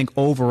entertaining. But I think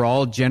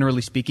overall,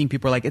 generally speaking,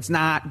 people are like, it's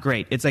not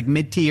great. It's like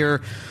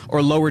mid-tier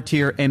or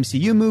lower-tier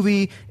MCU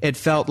movie. It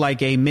felt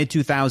like a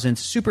mid-2000s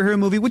superhero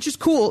movie, which is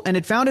cool. And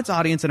it found its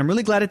audience, and I'm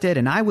really glad it did.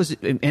 And I was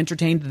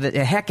entertained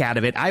the heck out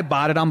of it. I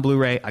bought it on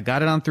Blu-ray. I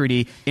got it on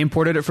 3D,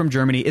 imported it from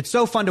Germany. It's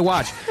so fun to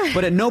watch.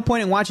 But at no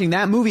point in watching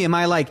that movie am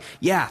I like,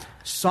 yeah,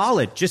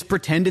 solid. Just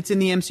pretend it's in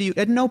the MCU.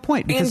 At no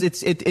point, because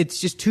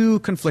it's just too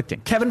conflicting.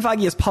 Kevin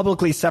Feige has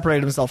publicly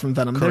separated himself from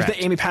Venom. Correct. There's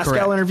the Amy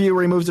Pascal interview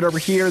where he moves it over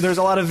here. There's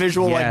a lot of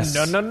visual no. Yes.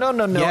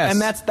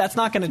 And that's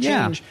not going to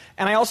change. Yeah.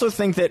 And I also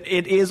think that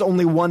it is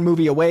only one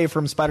movie away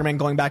from Spider-Man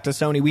going back to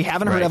Sony. We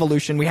haven't heard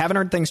evolution. We haven't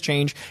heard things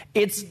change.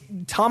 It's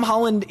Tom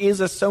Holland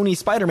is a Sony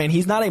Spider-Man.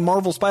 He's not a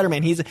Marvel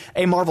Spider-Man. He's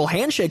a Marvel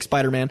handshake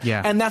Spider-Man.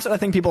 Yeah. And that's what I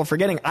think people are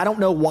forgetting. I don't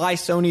know why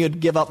Sony would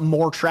give up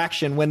more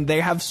traction when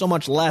they have so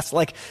much less.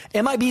 Like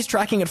MIB's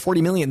tracking at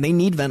 40 million. They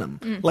need Venom.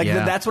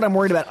 That's what I'm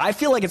worried about. I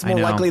feel like it's more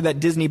likely that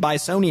Disney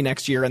buys Sony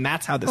next year, and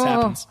that's how this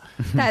happens.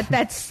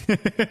 That's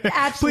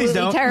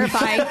absolutely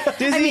terrifying.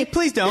 Disney,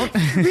 please don't.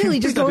 Really,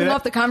 just going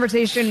off the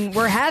conversation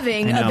we're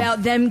having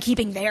about them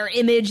keeping their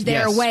image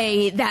their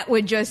way, that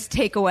would just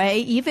take away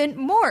even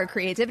more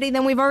creativity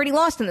than we've already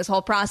lost in this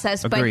whole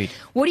process. Agreed.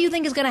 But what do you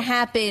think is going to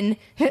happen,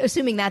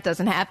 assuming that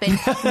doesn't happen,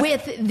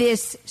 with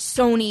this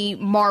Sony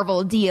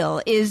Marvel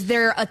deal? Is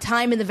there a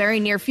time in the very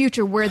near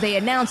future where they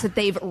announce that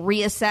they've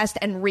reassessed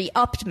and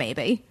re-upped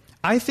maybe?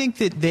 I think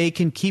that they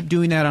can keep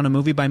doing that on a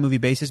movie-by-movie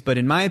basis, but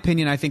in my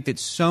opinion, I think that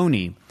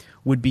Sony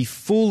would be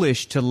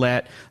foolish to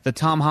let the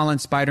Tom Holland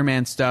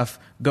Spider-Man stuff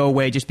go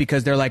away just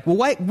because they're like, well,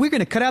 we're going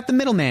to cut out the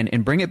middleman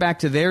and bring it back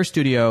to their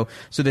studio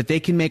so that they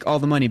can make all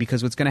the money.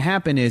 Because what's going to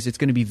happen is it's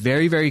going to be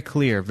very, very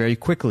clear very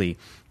quickly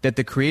that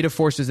the creative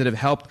forces that have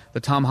helped the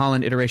Tom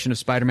Holland iteration of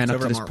Spider-Man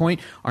up to this point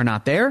are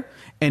not there,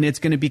 and it's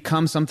going to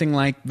become something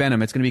like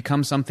Venom. It's going to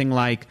become something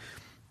like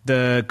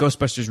the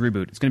Ghostbusters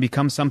reboot. It's going to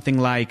become something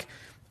like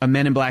a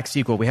Men in Black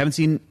sequel. We haven't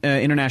seen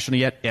internationally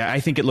yet. Yeah, I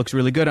think it looks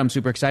really good. I'm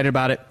super excited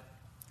about it.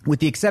 With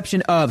the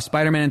exception of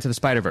Spider-Man Into the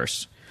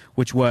Spider-Verse,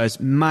 which was,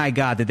 my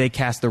God, did they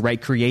cast the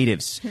right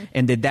creatives,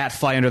 and did that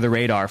fly under the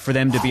radar for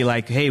them to be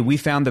like, hey, we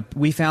found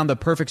the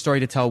perfect story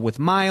to tell with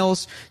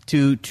Miles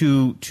to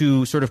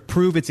sort of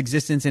prove its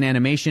existence in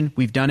animation.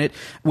 We've done it.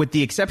 With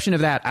the exception of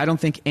that, I don't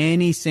think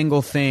any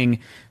single thing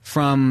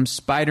from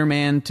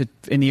Spider-Man to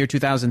in the year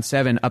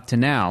 2007 up to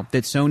now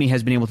that Sony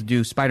has been able to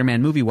do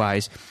Spider-Man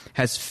movie-wise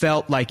has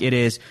felt like it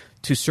is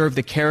to serve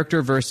the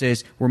character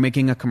versus we're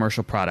making a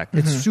commercial product.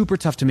 It's super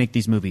tough to make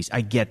these movies. I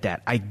get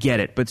that. I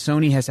get it. But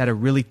Sony has had a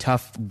really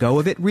tough go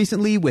of it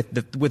recently with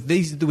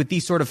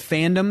these sort of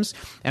fandoms,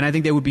 and I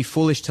think they would be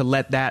foolish to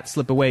let that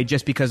slip away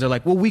just because they're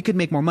like, well, we could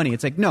make more money.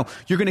 It's like, no,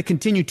 you're going to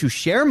continue to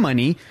share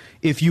money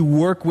if you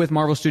work with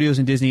Marvel Studios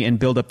and Disney and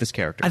build up this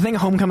character. I think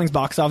Homecoming's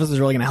box office is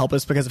really going to help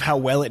us because of how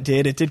well it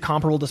did. It did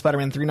comparable to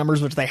Spider-Man 3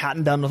 numbers, which they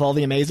hadn't done with all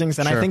the Amazings,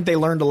 and I think they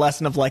learned a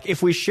lesson of like,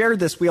 if we shared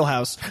this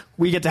wheelhouse,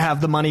 we get to have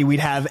the money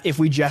we'd have if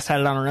we just had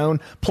it on our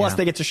own. Plus,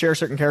 they get to share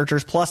certain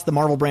characters. Plus, the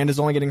Marvel brand is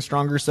only getting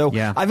stronger. So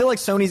I feel like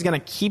Sony's going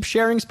to keep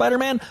sharing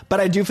Spider-Man,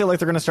 but I do feel like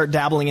they're going to start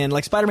dabbling in,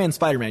 like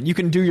Spider-Man. You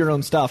can do your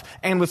own stuff.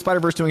 And with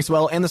Spider-Verse doing so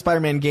well, and the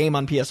Spider-Man game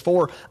on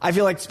PS4, I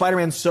feel like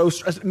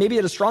Spider-Man's maybe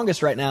at its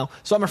strongest right now.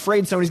 So I'm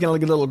afraid Sony's going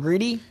to get a little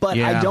greedy, but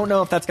I don't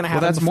know if that's going to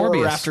happen before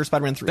or after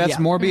Spider-Man 3. That's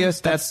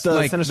Morbius. That's the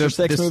like Sinister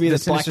Six movie.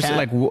 That's Black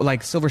Cat.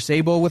 Like Silver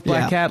Sable with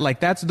Black Cat.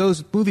 Like that's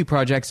those movie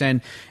projects.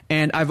 And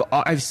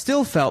I've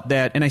still felt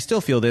that, and I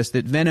still feel this,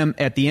 that Venom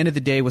at the end of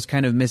the day was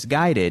kind of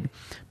misguided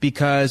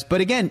because,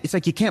 but again, it's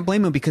like you can't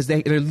blame them because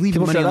they're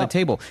leaving money on the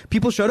table.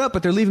 People showed up,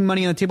 but they're leaving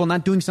money on the table,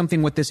 not doing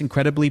something with this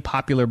incredibly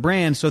popular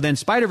brand. So then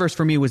Spider-Verse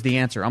for me was the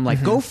answer. I'm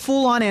like, go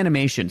full on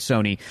animation,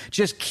 Sony.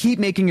 Just keep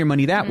making your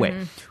money that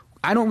way.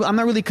 I'm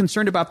not really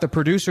concerned about the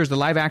producers, the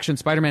live action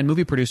Spider-Man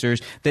movie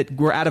producers that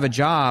were out of a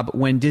job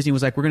when Disney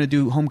was like, we're going to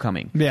do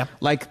Homecoming. Yeah.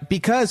 Like,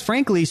 because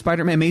frankly,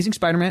 Amazing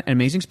Spider-Man and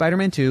Amazing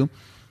Spider-Man 2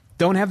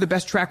 don't have the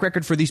best track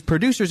record for these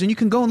producers, and you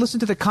can go and listen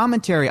to the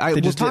commentary.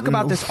 We'll talk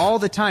about this all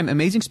the time.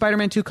 Amazing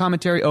Spider-Man 2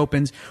 commentary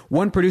opens.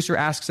 One producer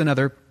asks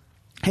another,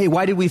 hey,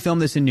 why did we film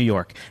this in New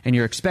York? And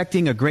you're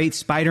expecting a great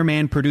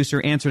Spider-Man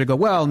producer answer to go,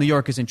 well, New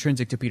York is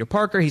intrinsic to Peter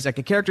Parker. He's like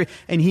a character.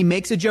 And he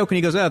makes a joke and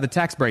he goes, oh, the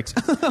tax breaks.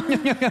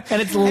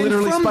 And it's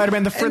literally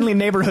Spider-Man, the friendly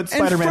neighborhood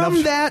Spider-Man. And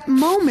from that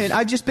moment,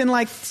 I've just been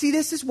like, see,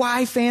 this is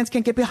why fans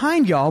can't get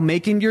behind y'all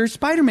making your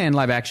Spider-Man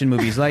live action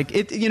movies. Like,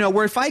 it,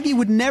 where Feige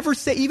would never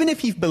say, even if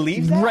he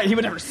believes that. Right, he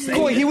would never say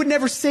it. He would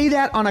never say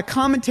that on a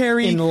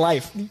commentary. In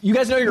life. You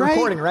guys know you're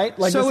recording, right?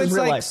 Like, so this it's is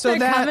real like, life. so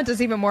that comment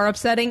is even more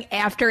upsetting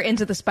after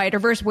Into the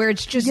Spider-Verse, where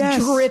it's just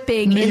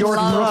dripping New in York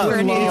love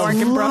for New York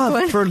and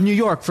Brooklyn. For New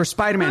York, for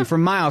Spider-Man, for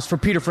Miles, for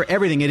Peter, for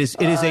everything. It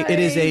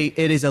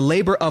is a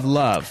labor of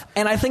love.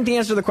 And I think the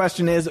answer to the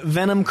question is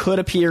Venom could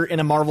appear in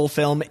a Marvel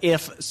film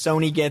if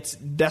Sony gets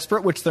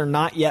desperate, which they're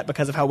not yet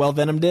because of how well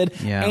Venom did,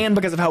 and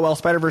because of how well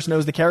Spider-Verse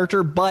knows the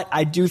character. But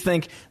I do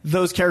think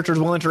those characters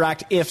will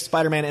interact if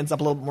Spider-Man ends up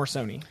a little bit more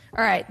Sony.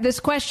 All right, this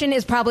question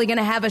is probably going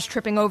to have us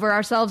tripping over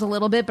ourselves a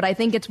little bit, but I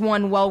think it's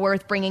one well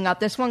worth bringing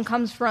up. This one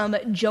comes from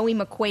Joey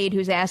McQuaid,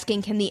 who's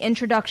asking, can the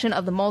introduction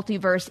of the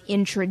multiverse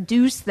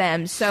introduce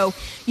them? So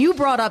you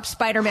brought up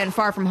Spider-Man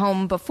Far From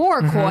Home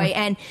before, Coy,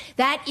 and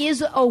that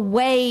is a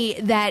way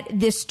that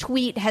this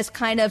tweet has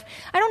kind of,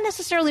 I don't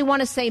necessarily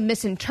want to say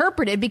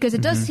misinterpreted, because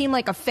it does seem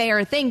like a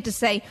fair thing to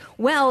say,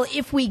 well,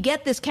 if we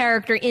get this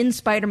character in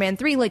Spider-Man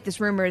 3, like this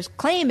rumor is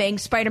claiming,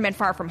 Spider-Man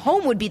Far From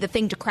Home would be the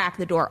thing to crack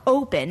the door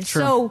open.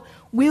 Sure. So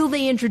will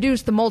they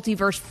introduce the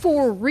multiverse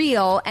for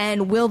real,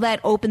 and will that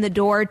open the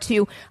door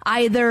to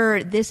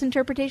either this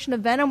interpretation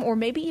of Venom or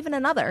maybe even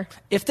another?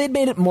 If they'd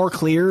made it more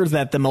clear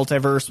that the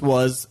multiverse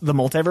was the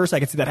multiverse, I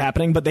could see that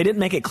happening, but they didn't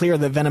make it clear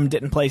that Venom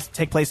didn't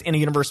take place in a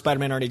universe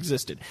Spider-Man already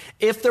existed.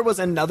 If there was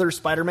another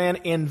Spider-Man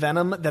in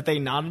Venom that they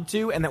nodded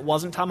to and that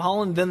wasn't Tom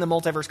Holland, then the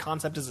multiverse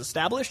concept is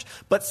established.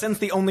 But since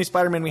the only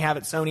Spider-Man we have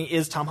at Sony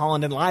is Tom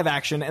Holland in live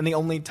action and the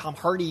only Tom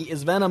Hardy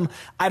is Venom,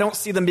 I don't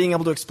see them being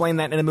able to explain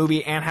that in a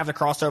movie and have the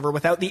crossover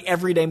without the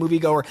everyday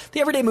moviegoer.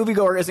 The everyday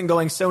moviegoer isn't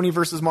going Sony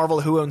versus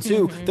Marvel, who owns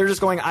who. They're just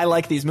going, I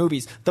like these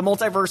movies. The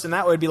multiverse in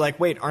that would be like,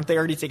 wait, aren't they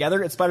already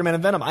together? It's Spider-Man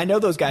and Venom. I know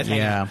those guys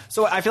hang out.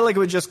 So I feel like it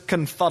would just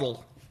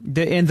confuddle.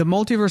 And the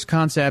multiverse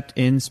concept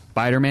in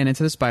Spider-Man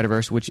Into the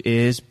Spider-Verse, which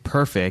is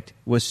perfect,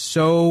 was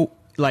so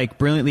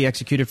brilliantly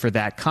executed for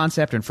that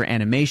concept and for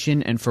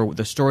animation and for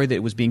the story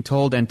that was being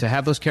told, and to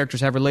have those characters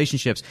have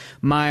relationships,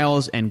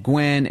 Miles and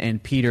Gwen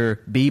and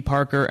Peter B.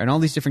 Parker and all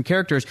these different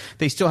characters,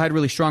 they still had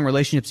really strong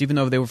relationships even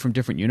though they were from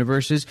different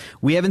universes.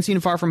 We haven't seen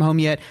Far From Home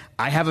yet.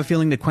 I have a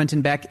feeling that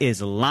Quentin Beck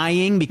is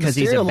lying because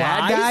he's a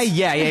bad guy.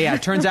 Yeah.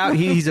 Turns out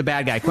he's a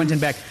bad guy, Quentin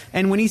Beck.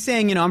 And when he's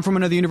saying, I'm from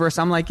another universe,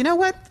 I'm like, you know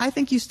what? I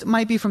think you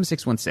might be from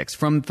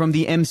 616, from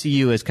the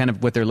MCU is kind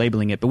of what they're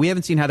labeling it. But we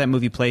haven't seen how that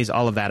movie plays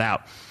all of that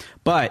out.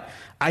 But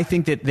I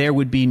think that there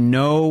would be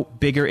no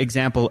bigger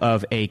example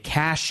of a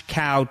cash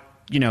cow,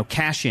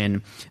 cash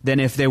in than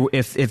if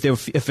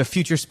a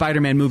future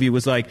Spider-Man movie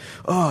was like,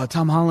 oh,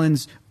 Tom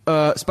Holland's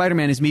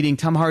Spider-Man is meeting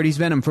Tom Hardy's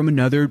Venom from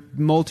another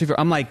multiverse.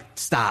 I'm like,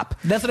 stop.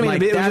 That's what I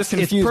mean. It was just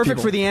confused. It's perfect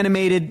people. for the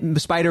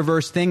animated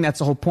Spider-Verse thing. That's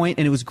the whole point.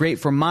 And it was great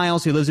for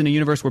Miles, who lives in a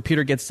universe where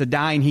Peter gets to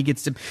die and he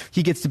gets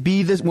to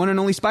be this one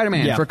and only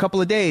Spider-Man for a couple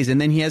of days, and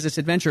then he has this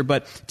adventure.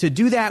 But to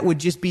do that would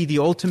just be the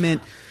ultimate.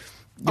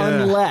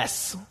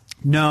 Unless.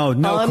 No,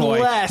 Coy.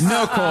 Unless.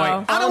 No, Coy.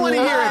 I don't want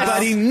to hear it,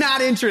 buddy.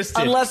 Not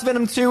interested. Unless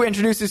Venom 2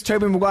 introduces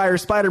Tobey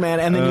Maguire's Spider-Man,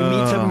 and then you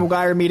meet Tobey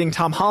Maguire meeting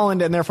Tom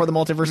Holland, and therefore the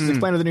multiverse is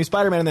explained with the new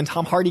Spider-Man, and then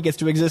Tom Hardy gets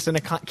to exist in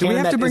a canon. Do we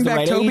have to bring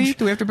back Tobey?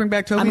 Do we have to bring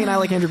back Tobey? I mean, I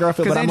like Andrew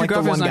Garfield, but I'm like the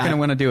one guy. Because Andrew Garfield's not going to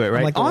want to do it,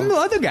 right? I'm the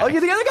other guy. Oh,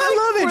 you're the other guy?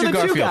 I love Andrew We're the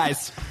Garfield. two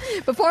guys.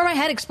 Before my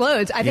head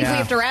explodes, I think we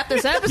have to wrap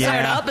this episode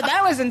up, but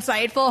that was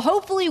insightful.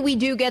 Hopefully we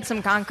do get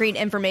some concrete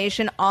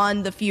information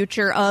on the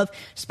future of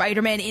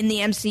Spider-Man in the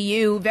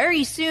MCU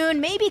very soon.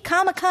 Maybe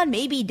Comic-Con,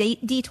 maybe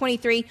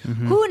D23.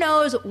 Who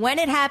knows when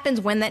it happens,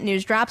 when that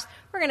news drops.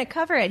 We're going to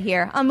cover it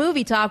here on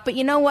Movie Talk. But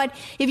you know what?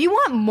 If you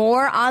want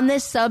more on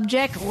this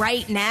subject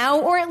right now,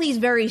 or at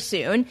least very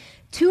soon,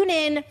 tune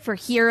in for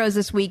Heroes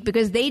this week,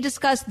 because they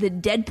discuss the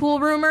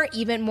Deadpool rumor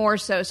even more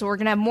so. So we're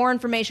going to have more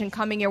information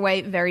coming your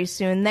way very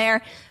soon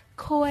there.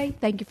 Coy,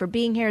 thank you for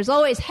being here as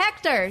always.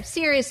 Hector,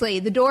 seriously,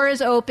 the door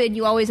is open.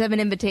 You always have an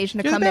invitation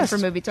to come in for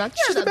Movie Talk.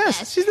 She's the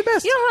best. She's the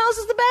best. You know who else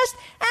is the best?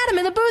 Adam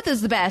in the booth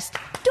is the best.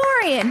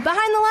 Dorian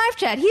behind the live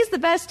chat, he's the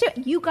best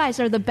too. You guys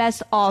are the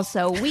best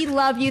also. We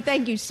love you.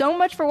 Thank you so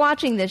much for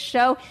watching this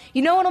show.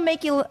 You know what'll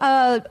make you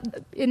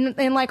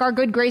in like our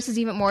good graces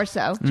even more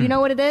so? Do you know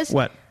what it is?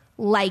 What?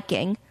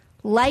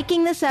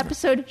 Liking this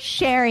episode,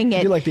 sharing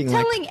it, You like being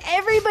telling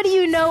everybody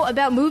you know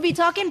about Movie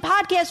Talk in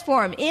podcast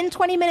form. In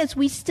 20 minutes,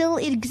 we still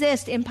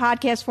exist in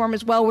podcast form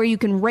as well, where you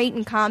can rate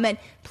and comment.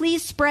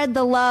 Please spread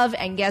the love,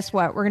 and guess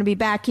what? We're going to be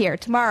back here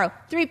tomorrow,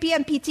 3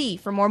 p.m. PT,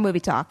 for more Movie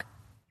Talk.